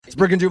It's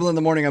Brooke and Jubal in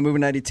the morning. I'm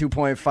moving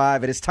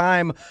 92.5. It is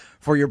time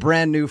for your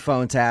brand new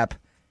phone tap.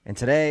 And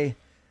today,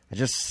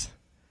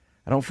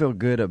 I don't feel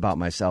good about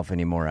myself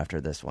anymore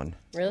after this one.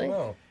 Really?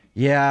 Oh.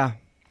 Yeah.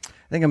 I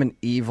think I'm an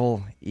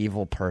evil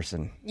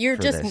person. You're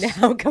for just this.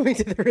 now coming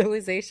to the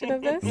realization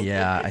of this?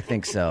 Yeah, I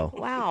think so.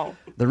 Wow.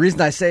 The reason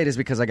I say it is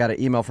because I got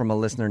an email from a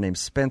listener named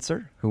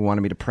Spencer who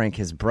wanted me to prank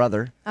his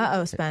brother.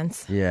 Uh-oh,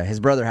 Spence. Yeah, his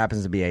brother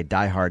happens to be a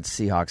diehard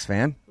Seahawks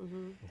fan. Mm-hmm.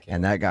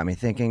 And that got me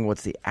thinking,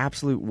 what's the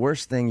absolute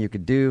worst thing you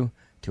could do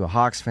to a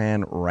Hawks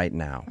fan right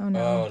now? Oh,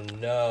 no. Oh,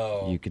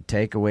 no. You could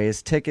take away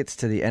his tickets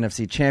to the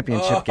NFC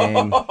Championship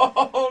game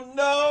Oh,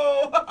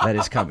 no. that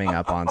is coming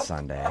up on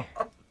Sunday.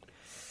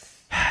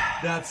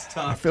 That's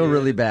tough. I feel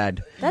really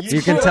bad. That's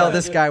You can cool. tell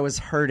this guy was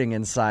hurting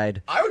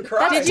inside. I would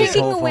cry. That's This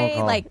taking whole phone away,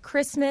 call. like,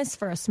 Christmas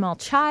for a small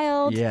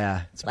child.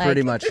 Yeah, it's Like-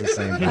 pretty much the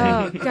same thing.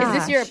 Oh, Is gosh.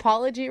 this your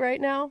apology right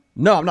now?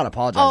 No, I'm not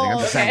apologizing. Oh, I'm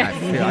just okay.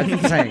 I'm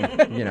just saying,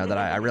 that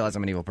I realize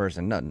I'm an evil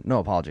person. No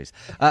apologies.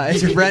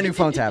 It's your brand new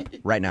phone tap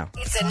right now.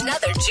 It's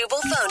another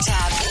Jubal phone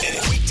tap.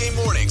 Weekday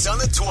mornings on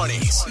the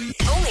 20s.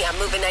 Only on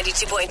Moving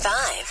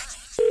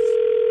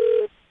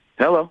 92.5.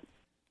 Hello.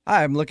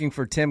 Hi, I'm looking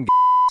for Tim.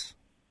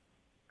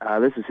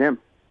 This is him.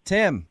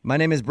 Tim, my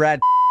name is Brad.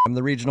 I'm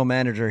the regional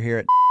manager here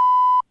at.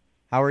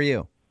 How are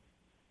you?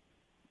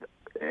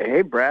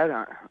 Hey, Brad.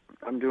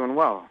 I'm doing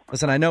well.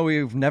 Listen, I know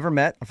we've never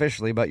met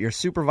officially, but your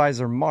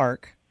supervisor,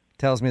 Mark,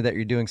 tells me that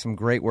you're doing some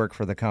great work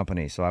for the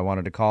company. So I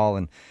wanted to call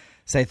and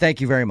say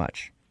thank you very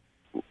much.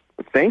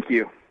 Thank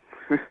you.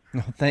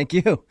 Thank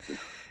you.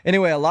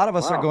 Anyway, a lot of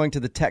us are Wow. going to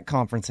the tech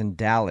conference in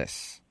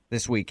Dallas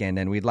this weekend,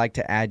 and we'd like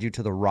to add you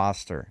to the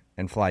roster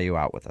and fly you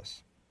out with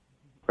us.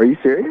 Are you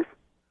serious?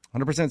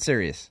 100%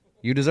 serious.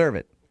 You deserve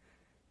it.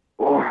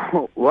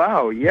 Oh,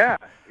 wow. Yeah.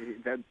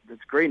 That's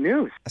great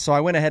news. So I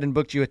went ahead and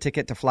booked you a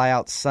ticket to fly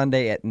out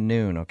Sunday at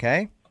noon,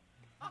 okay?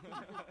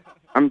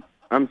 I'm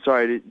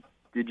sorry.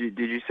 Did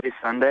you say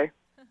Sunday?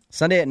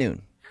 Sunday at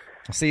noon.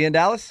 I'll see you in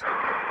Dallas.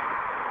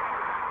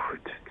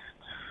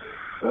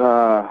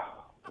 Well,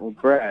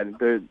 Brad,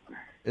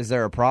 Is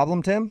there a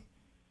problem, Tim?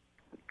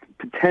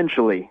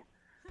 potentially.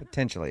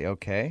 Potentially,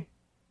 okay.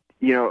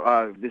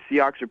 The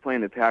Seahawks are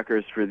playing the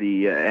Packers for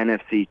the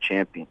NFC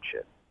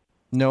Championship.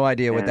 No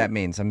idea what Yeah. that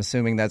means. I'm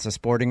assuming that's a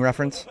sporting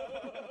reference.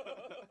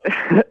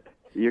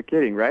 You're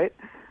kidding, right?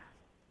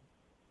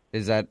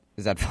 Is that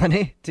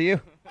funny to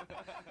you?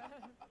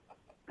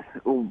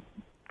 Oh,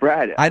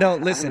 Brad. I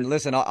don't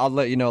listen. I'll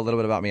let you know a little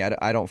bit about me.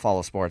 I don't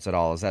follow sports at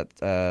all. Is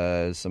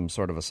that some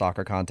sort of a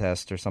soccer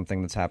contest or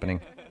something that's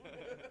happening?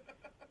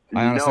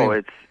 I honestly- No,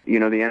 it's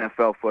the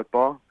NFL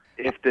football.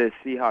 If the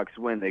Seahawks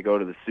win, they go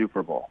to the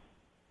Super Bowl.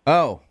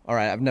 Oh, all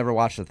right. I've never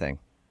watched the thing.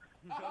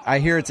 I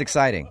hear it's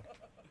exciting.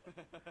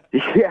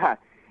 Yeah,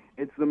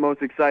 it's the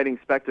most exciting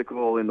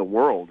spectacle in the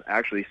world,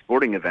 actually,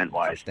 sporting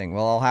event-wise. Interesting.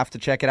 Well, I'll have to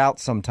check it out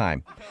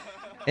sometime.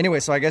 Anyway,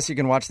 so I guess you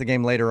can watch the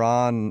game later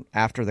on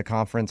after the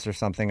conference or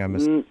something.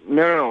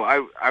 No.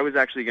 I was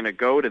actually going to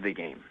go to the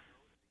game.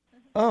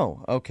 Oh,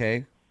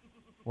 okay.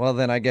 Well,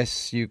 then I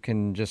guess you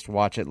can just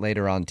watch it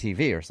later on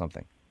TV or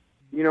something.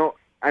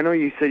 I know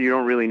you said you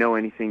don't really know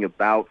anything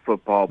about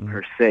football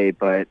per se,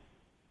 but,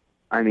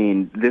 I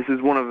mean, this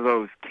is one of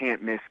those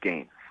can't-miss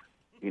games.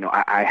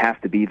 I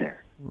have to be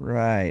there.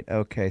 Right,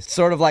 okay.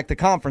 Sort of like the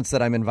conference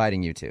that I'm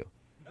inviting you to.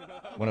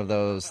 One of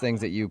those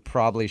things that you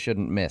probably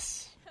shouldn't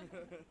miss.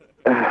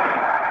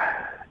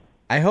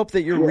 I hope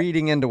that you're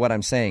reading into what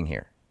I'm saying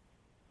here.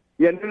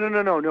 Yeah,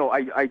 no.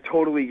 I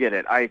totally get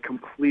it. I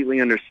completely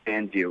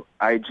understand you.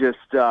 I just,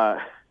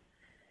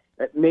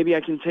 maybe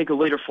I can take a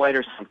later flight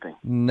or something.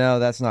 No,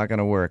 that's not going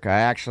to work. I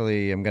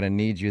actually am going to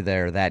need you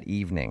there that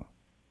evening.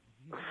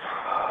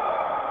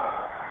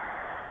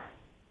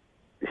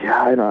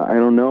 Yeah, I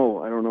don't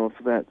know. I don't know if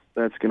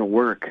that's going to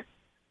work.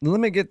 Let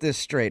me get this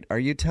straight. Are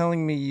you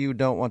telling me you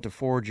don't want to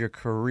forge your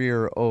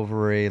career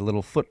over a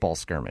little football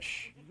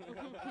skirmish?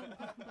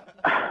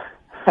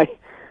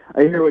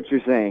 I hear what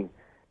you're saying.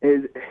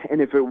 And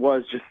if it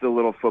was just a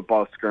little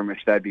football skirmish,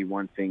 that'd be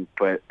one thing.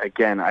 But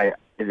again,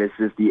 this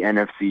is the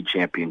NFC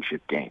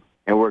Championship game,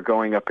 and we're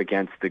going up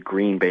against the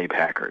Green Bay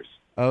Packers.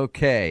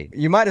 Okay.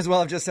 You might as well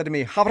have just said to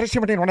me,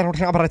 because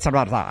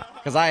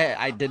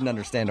I didn't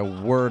understand a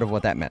word of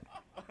what that meant.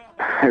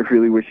 I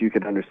really wish you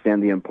could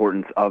understand the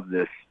importance of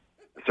this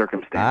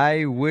circumstance.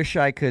 I wish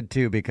I could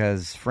too,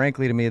 because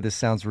frankly to me this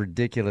sounds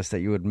ridiculous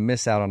that you would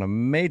miss out on a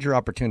major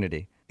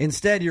opportunity.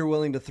 Instead, you're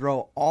willing to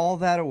throw all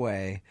that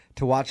away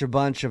to watch a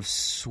bunch of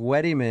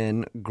sweaty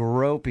men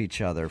grope each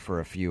other for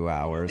a few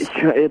hours.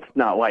 It's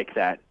not like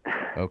that.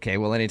 Okay,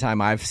 well,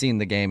 anytime I've seen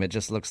the game, it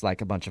just looks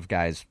like a bunch of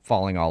guys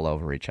falling all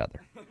over each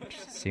other, which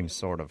seems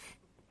sort of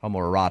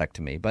homoerotic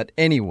to me. But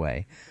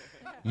anyway,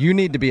 you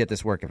need to be at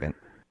this work event.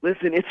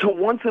 Listen, it's a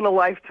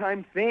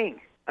once-in-a-lifetime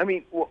thing. I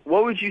mean,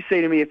 what would you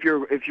say to me if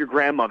your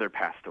grandmother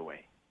passed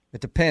away?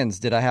 It depends.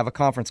 Did I have a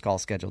conference call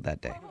scheduled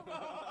that day?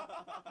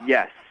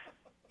 Yes.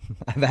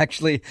 I've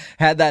actually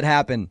had that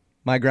happen.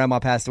 My grandma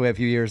passed away a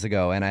few years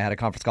ago, and I had a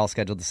conference call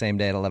scheduled the same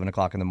day at 11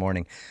 o'clock in the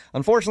morning.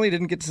 Unfortunately,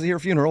 didn't get to see her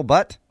funeral,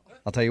 but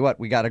I'll tell you what,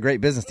 we got a great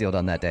business deal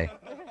done that day.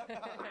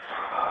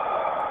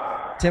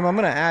 Tim, I'm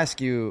going to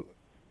ask you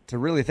to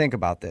really think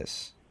about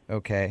this,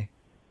 okay?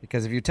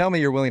 Because if you tell me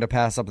you're willing to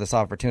pass up this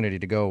opportunity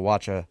to go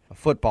watch a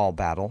football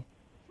battle,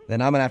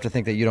 then I'm going to have to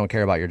think that you don't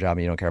care about your job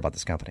and you don't care about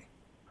this company.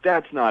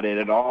 That's not it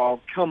at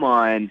all. Come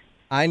on.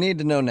 I need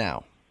to know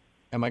now.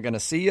 Am I going to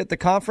see you at the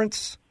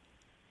conference,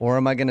 or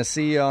am I going to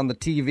see you on the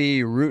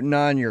TV rooting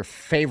on your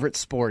favorite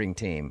sporting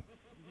team?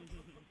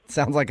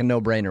 Sounds like a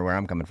no-brainer where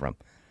I'm coming from.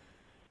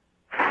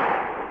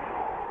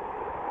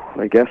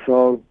 I guess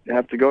I'll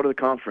have to go to the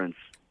conference.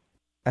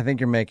 I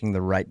think you're making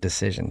the right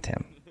decision,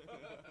 Tim.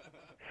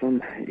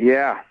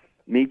 Yeah,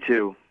 me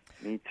too.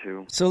 Me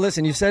too. So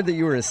listen, you said that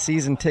you were a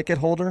season ticket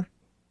holder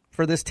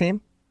for this team?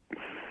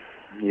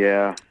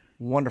 Yeah.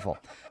 Wonderful.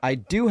 I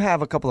do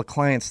have a couple of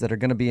clients that are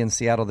going to be in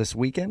Seattle this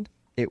weekend.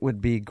 It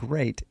would be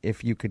great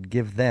if you could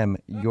give them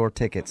your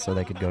tickets so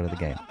they could go to the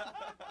game.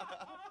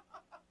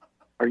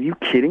 Are you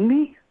kidding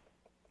me?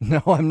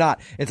 No, I'm not.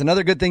 It's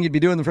another good thing you'd be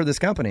doing for this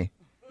company.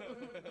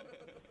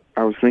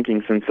 I was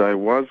thinking since I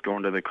was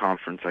going to the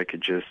conference, I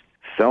could just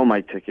sell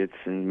my tickets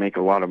and make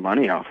a lot of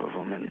money off of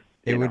them. And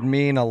it would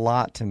mean a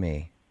lot to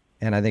me,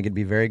 and I think it'd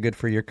be very good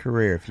for your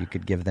career if you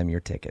could give them your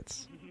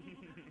tickets.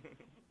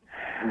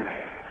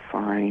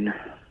 Fine.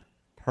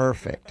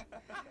 Perfect.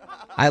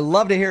 I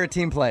love to hear a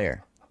team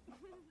player.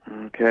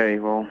 Okay,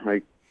 well,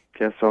 I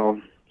guess I'll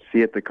see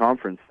you at the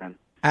conference then.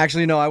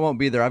 Actually, no, I won't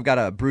be there. I've got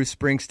a Bruce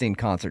Springsteen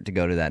concert to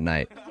go to that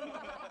night.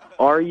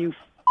 Are you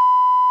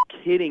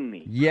kidding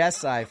me?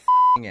 Yes, I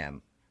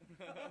am.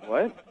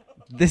 What?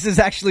 This is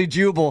actually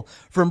Jubal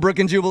from Brook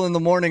and Jubal in the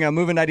Morning. I'm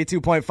moving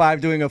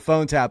 92.5 doing a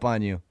phone tap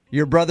on you.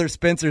 Your brother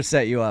Spencer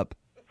set you up.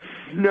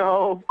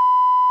 No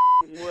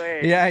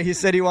way. Yeah, he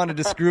said he wanted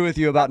to screw with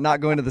you about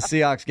not going to the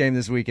Seahawks game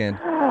this weekend.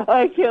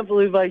 I can't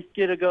believe I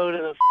get to go to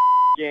the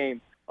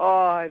game. Oh,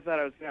 I thought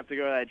I was going to have to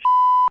go to that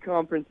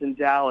conference in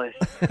Dallas.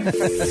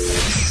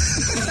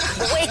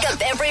 Wake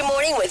up every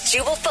morning with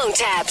Jubal phone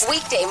tabs.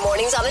 Weekday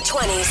mornings on the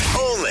 20s.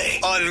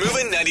 Only on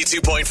Moving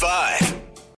 92.5.